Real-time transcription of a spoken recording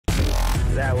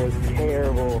That was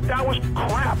terrible. That was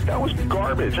crap. That was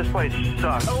garbage. This place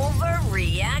sucks.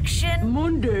 Overreaction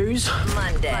Mondays.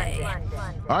 Monday.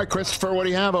 All right, Christopher, what do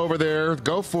you have over there?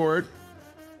 Go for it.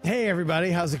 Hey,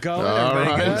 everybody. How's it going? All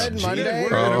Everybody right. good? Monday? All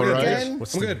Good right. weekend?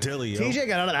 What's the dilly, yo? TJ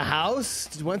got out of the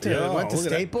house. Went to Look at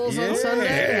Staples that. on Sunday.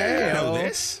 Hey, I know yo.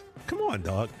 this. Come on,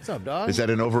 dog. What's up, dog? Is that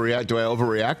an overreact? Do I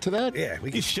overreact to that? Yeah,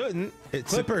 you shouldn't.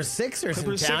 It's Clippers Sixers in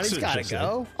Clippers, town. He's Sixers, got to I said.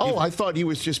 go. Oh, I thought he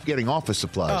was just getting office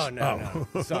supplies. Oh, no.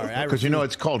 Sorry. Because you know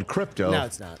it's called crypto. No,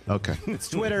 it's not. Okay. It's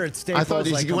Twitter. It's Staples. I thought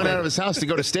he like, went out of his house to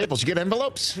go to Staples to get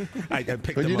envelopes. I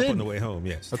picked But them you up did. on the way home,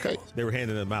 yes. Okay. They were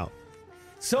handing them out.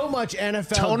 So much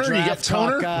NFL Toner? You draft get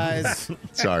toner? talk, guys.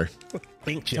 Sorry.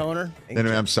 Ink chip. Toner?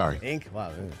 Anyway, I'm sorry. Ink?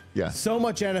 Wow. Yeah. So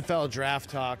much NFL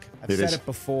draft talk. I've It said is. it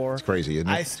before. It's crazy, isn't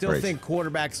it? I It's still crazy. think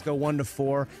quarterbacks go 1 to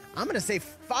 4. I'm going to say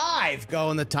 5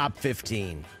 go in the top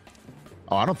 15.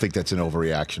 Oh, I don't think that's an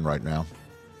overreaction right now.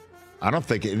 I don't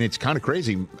think, and it's kind of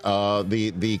crazy. I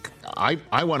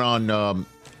went on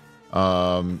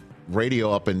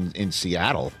radio up in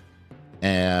Seattle,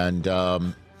 and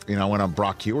I went on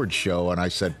Brock Heward's show, and I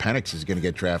said Penix is going to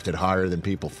get drafted higher than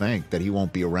people think. That he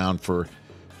won't be around for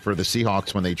the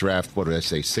Seahawks when they draft. What did I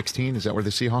say? 16? Is that where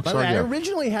the Seahawks By the are? way, I Yeah.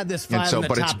 originally had this 5 so- in the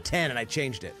but it's- top 10, and I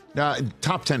changed it. No,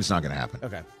 top 10 is not going to happen.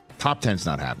 Okay. Top 10 is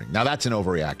not happening. Now that's an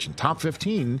overreaction. Top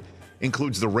 15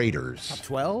 includes the Raiders. Top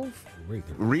 12?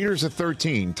 Raiders are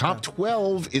 13. Top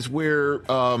 12 is where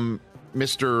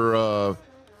Mr.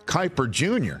 Kuiper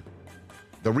Jr.,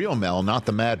 the real Mel, not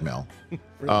the Mad Mel,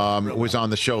 was on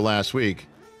the show last week.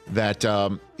 That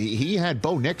he had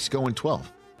Bo Nix going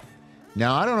 12.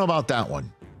 Now, I don't know about that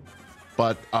one.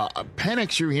 But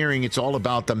Penix, you're hearing it's all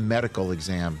about the medical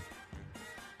exam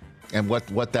and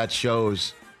what that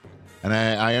shows. And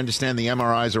I understand the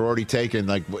MRIs are already taken.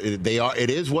 Like they are. It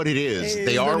is what it is.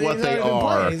 They are what they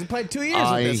are. He's played 2 years with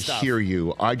I this stuff. hear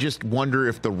you. I just wonder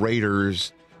if the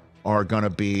Raiders are going to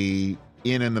be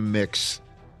in the mix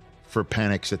for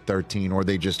Penix at 13, or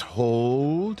they just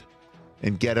hold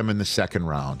and get him in the second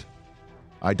round.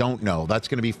 I don't know. That's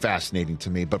going to be fascinating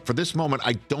to me. But for this moment,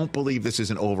 I don't believe this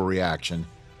is an overreaction.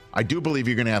 I do believe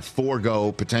you're going to have 4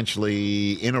 go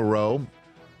potentially in a row.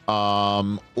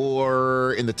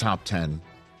 Or in the top 10.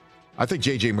 I think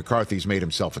J.J. McCarthy's made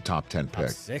himself a top 10 pick.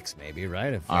 Top 6, maybe,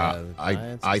 right? If,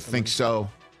 I think so.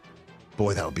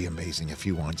 Boy, that would be amazing if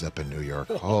he winds up in New York.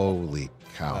 Holy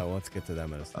cow. Oh, let's get to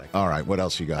them in a second. All right, what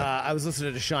else you got? I was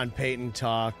listening to Sean Payton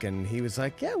talk, and he was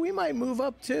like, yeah, we might move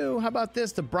up, too. How about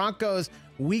this? The Broncos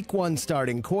week 1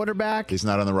 starting quarterback. He's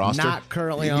not on the roster? Not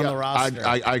currently on the roster.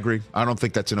 I agree. I don't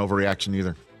think that's an overreaction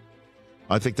either.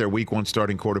 I think their week 1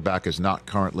 starting quarterback is not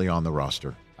currently on the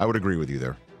roster. I would agree with you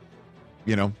there.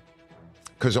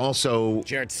 Because also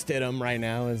Jarrett Stidham right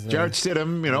now is Jarrett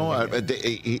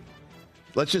Stidham,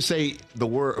 let's just say the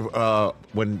word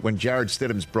when Jarrett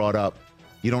Stidham's brought up,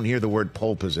 you don't hear the word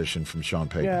pole position from Sean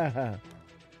Payton.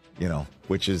 Yeah.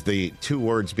 Which is the 2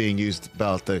 words being used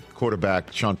about the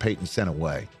quarterback Sean Payton sent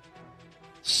away.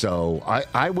 So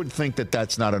I would think that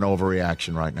that's not an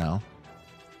overreaction right now.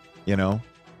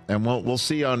 And we'll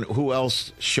see on who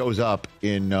else shows up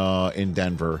in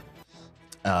Denver.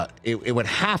 It would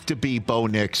have to be Bo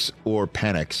Nix or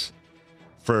Penix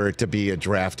for it to be a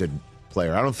drafted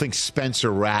player. I don't think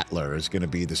Spencer Rattler is going to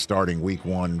be the starting week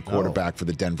 1 quarterback for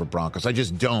the Denver Broncos. I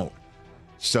just don't.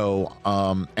 So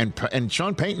and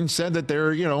Sean Payton said that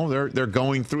they're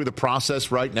going through the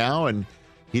process right now, and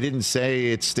he didn't say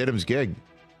it's Stidham's gig.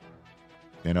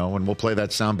 And we'll play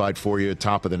that soundbite for you at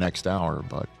top of the next hour,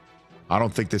 but I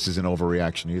don't think this is an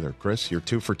overreaction either. Chris, you're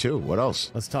 2 for 2. What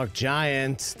else? Let's talk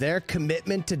Giants. Their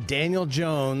commitment to Daniel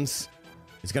Jones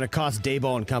is going to cost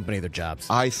Daboll and company their jobs.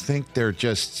 I think they're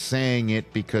just saying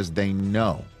it because they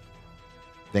know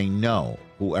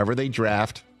whoever they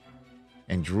draft,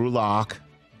 and Drew Lock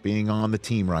being on the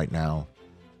team right now,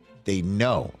 they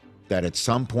know that at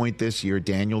some point this year,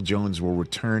 Daniel Jones will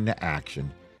return to action,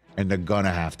 and they're going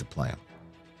to have to play him.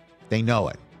 They know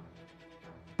it.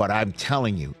 But I'm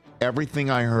telling you, everything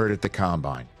I heard at the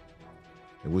Combine,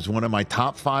 it was one of my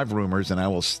top 5 rumors, and I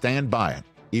will stand by it,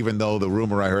 even though the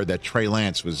rumor I heard that Trey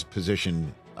Lance was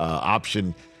positioned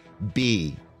option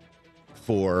B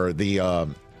for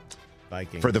the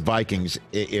Vikings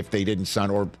if they didn't sign,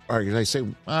 or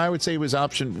I would say it was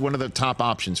one of the top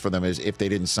options for them is if they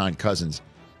didn't sign Cousins,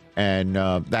 and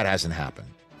that hasn't happened.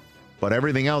 But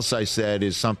everything else I said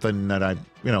is something that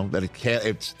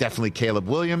it's definitely Caleb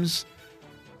Williams.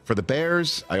 For the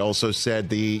Bears, I also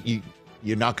said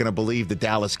you're not going to believe the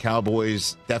Dallas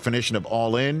Cowboys definition of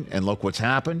all in, and look what's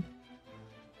happened.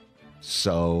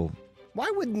 So Why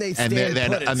wouldn't they And stand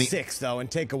then- put at I mean, 6, though, and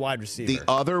take a wide receiver? The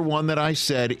other one that I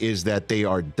said is that they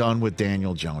are done with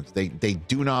Daniel Jones. They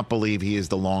do not believe he is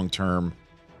the long-term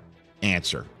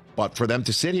answer. But for them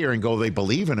to sit here and go, they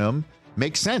believe in him,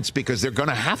 makes sense because they're going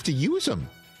to have to use him.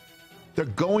 They're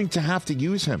going to have to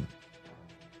use him.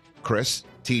 Chris,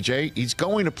 TJ, he's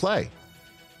going to play.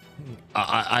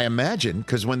 I imagine,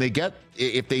 because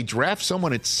if they draft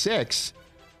someone at 6,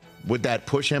 would that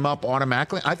push him up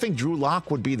automatically? I think Drew Lock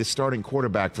would be the starting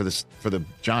quarterback for the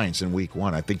Giants in Week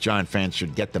 1. I think Giant fans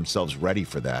should get themselves ready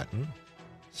for that.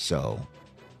 So,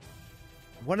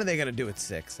 what are they going to do at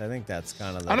 6? I think that's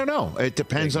kind of. I don't know. It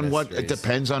depends on what. It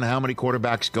depends on how many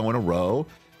quarterbacks go in a row.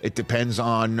 It depends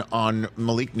on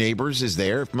Malik Neighbors is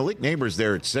there. If Malik Neighbors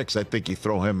there at 6, I think you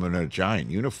throw him in a Giant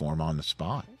uniform on the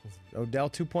spot. Odell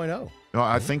 2.0. No,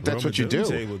 I think that's what you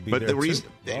do. But the reason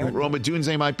Roma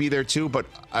Dunze might be there too. But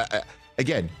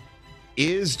again,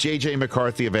 is J.J.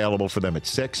 McCarthy available for them at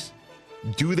 6?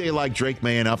 Do they like Drake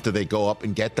May enough? Do they go up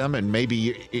and get them? And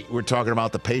maybe we're talking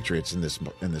about the Patriots in this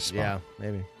spot. Yeah,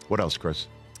 maybe. What else, Chris?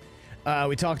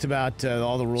 We talked about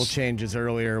all the rule changes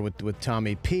earlier with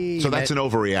Tommy P. So that's an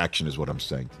overreaction, is what I'm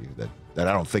saying to you. That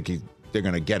I don't think they're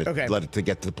going to get it. Okay. Let it to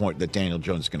get to the point that Daniel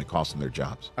Jones is going to cost them their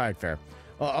jobs. All right, fair.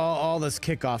 All this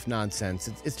kickoff nonsense.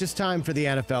 It's just time for the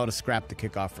NFL to scrap the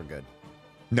kickoff for good.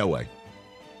 No way.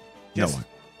 No way.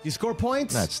 You score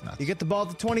points. That's nuts. You get the ball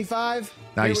to 25.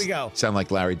 Now Here we go. Sound like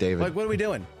Larry David. Like, what are we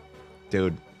doing?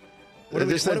 Dude. What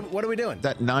are we doing?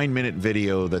 That 9-minute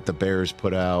video that the Bears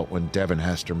put out when Devin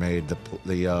Hester made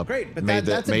the Great, but made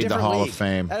that's a the different Hall league. of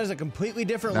Fame. That is a completely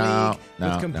different league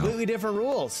with completely different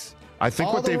rules. I think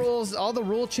all the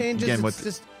rule changes. Again, it's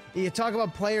just you talk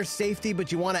about player safety,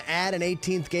 but you want to add an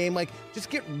 18th game. Like, just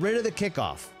get rid of the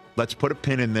kickoff. Let's put a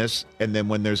pin in this, and then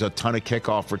when there's a ton of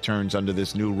kickoff returns under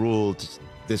this new rule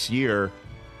this year,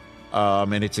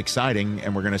 and it's exciting,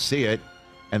 and we're going to see it.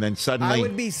 And then suddenly, I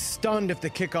would be stunned if the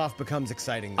kickoff becomes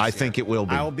exciting. I think it will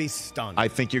be. I will be stunned. I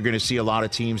think you're going to see a lot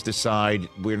of teams decide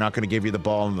we're not going to give you the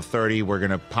ball in the 30. We're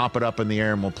going to pop it up in the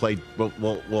air and we'll play.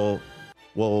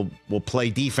 We'll play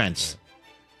defense.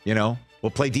 You know,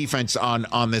 we'll play defense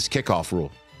on this kickoff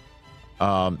rule.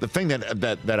 The thing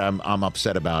that I'm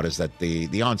upset about is that the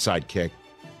onside kick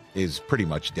is pretty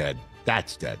much dead.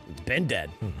 That's dead. It's been dead.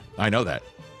 I know that.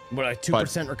 What, a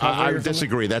 2% recovery? I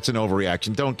disagree. That's an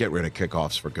overreaction. Don't get rid of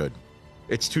kickoffs for good.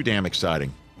 It's too damn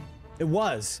exciting. It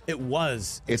was.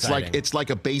 It's like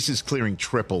a bases clearing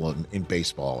triple in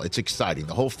baseball. It's exciting.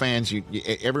 The whole fans,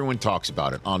 everyone talks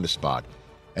about it on the spot.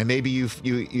 And maybe your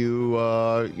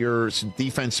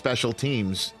defense special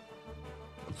teams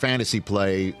fantasy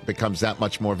play becomes that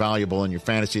much more valuable in your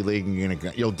fantasy league,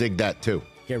 and you'll dig that too.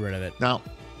 Get rid of it. Now,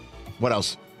 what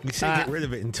else? You say get rid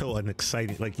of it until an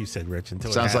exciting, like you said, Rich.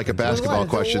 Until sounds like a basketball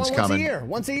question's coming.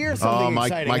 Once a year, something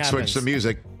exciting Mike, happens. switch the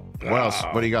music. What else?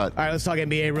 What do you got? All right, let's talk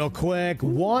NBA real quick.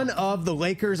 One of the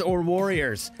Lakers or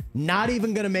Warriors not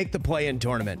even going to make the play-in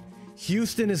tournament.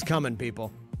 Houston is coming,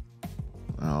 people.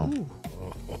 Oh,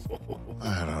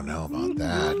 I don't know about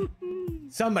that.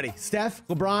 Somebody, Steph,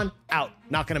 LeBron, out.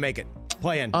 Not going to make it.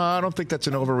 Play-in. I don't think that's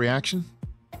an overreaction.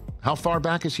 How far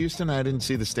back is Houston? I didn't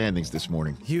see the standings this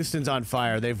morning. Houston's on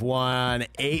fire. They've won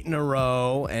 8 in a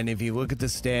row, and if you look at the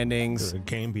standings, they're a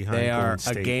game behind. They are Golden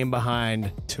State, a game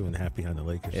behind. 2.5 behind the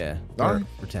Lakers. Yeah.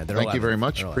 Thank you very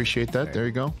much. Appreciate that. There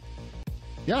you go.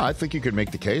 Yeah, I think you could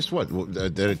make the case.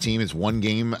 That a team is one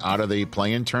game out of the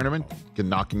play-in tournament,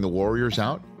 knocking the Warriors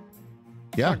out?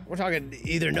 Yeah. We're talking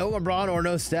either no LeBron or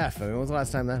no Steph. I mean, when was the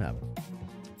last time that happened?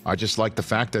 I just like the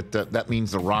fact that that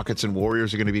means the Rockets and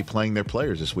Warriors are going to be playing their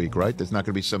players this week, right? There's not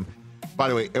going to be some. By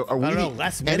the way, are we? I don't know.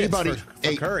 Less minutes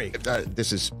for Curry.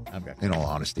 This is, in all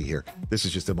honesty, here. This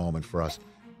is just a moment for us.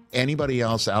 Anybody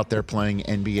else out there playing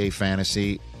NBA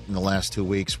fantasy in the last 2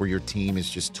 weeks where your team is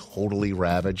just totally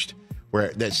ravaged, where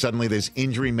that suddenly there's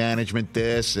injury management,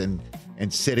 this and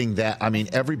sitting that? I mean,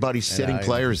 everybody's sitting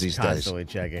players these days. Constantly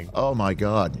checking. Oh my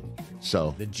God.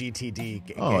 So the GTD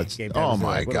game. Oh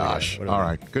my gosh. All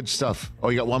right. Good stuff. Oh,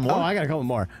 you got one more? Oh, I got a couple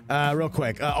more. Real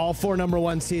quick. All 4 number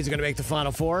 1 seeds are going to make the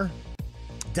Final Four.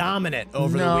 Dominant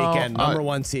over the weekend. Number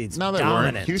 1 seeds. No, they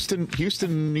dominant. weren't.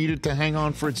 Houston needed to hang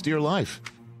on for its dear life.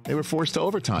 They were forced to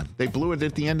overtime. They blew it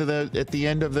at the end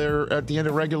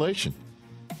of regulation.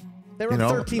 They were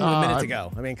 13 minutes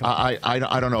ago. I mean, come on.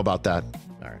 I don't know about that.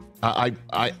 All right.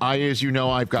 I as you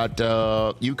know, I've got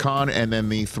UConn and then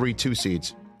the 3-2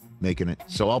 seeds making it.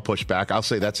 So I'll push back. I'll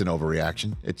say that's an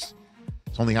overreaction. It's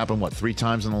only happened, 3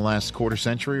 times in the last quarter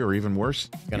century or even worse?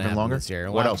 Even longer? This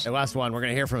year. What else? The last one, we're going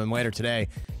to hear from him later today.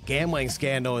 Gambling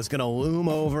scandal is going to loom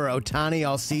over Ohtani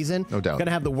all season. No doubt. Going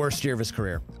to have the worst year of his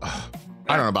career.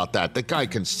 I don't know about that. The guy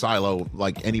can silo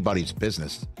like anybody's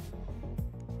business.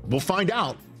 We'll find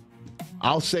out.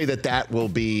 I'll say that will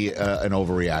be an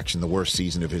overreaction, the worst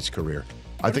season of his career.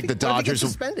 I think the Dodgers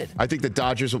suspended. I think the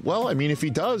Dodgers. Well, I mean, if he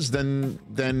does, then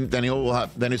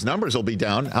his numbers will be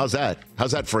down. How's that?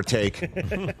 How's that for a take?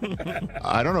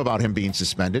 I don't know about him being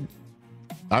suspended.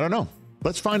 I don't know.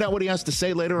 Let's find out what he has to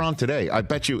say later on today. I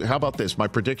bet you. How about this? My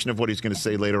prediction of what he's going to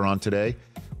say later on today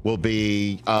will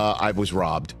be, I was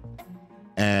robbed.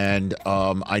 And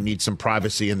I need some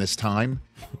privacy in this time.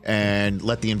 And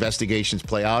let the investigations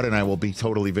play out, and I will be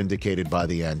totally vindicated by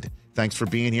the end. Thanks for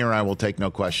being here. I will take no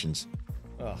questions.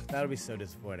 Oh, that'll be so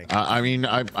disappointing.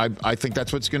 I think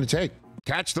that's what it's going to take.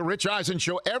 Catch the Rich Eisen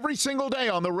Show every single day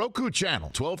on the Roku channel,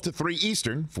 12 to 3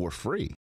 Eastern, for free.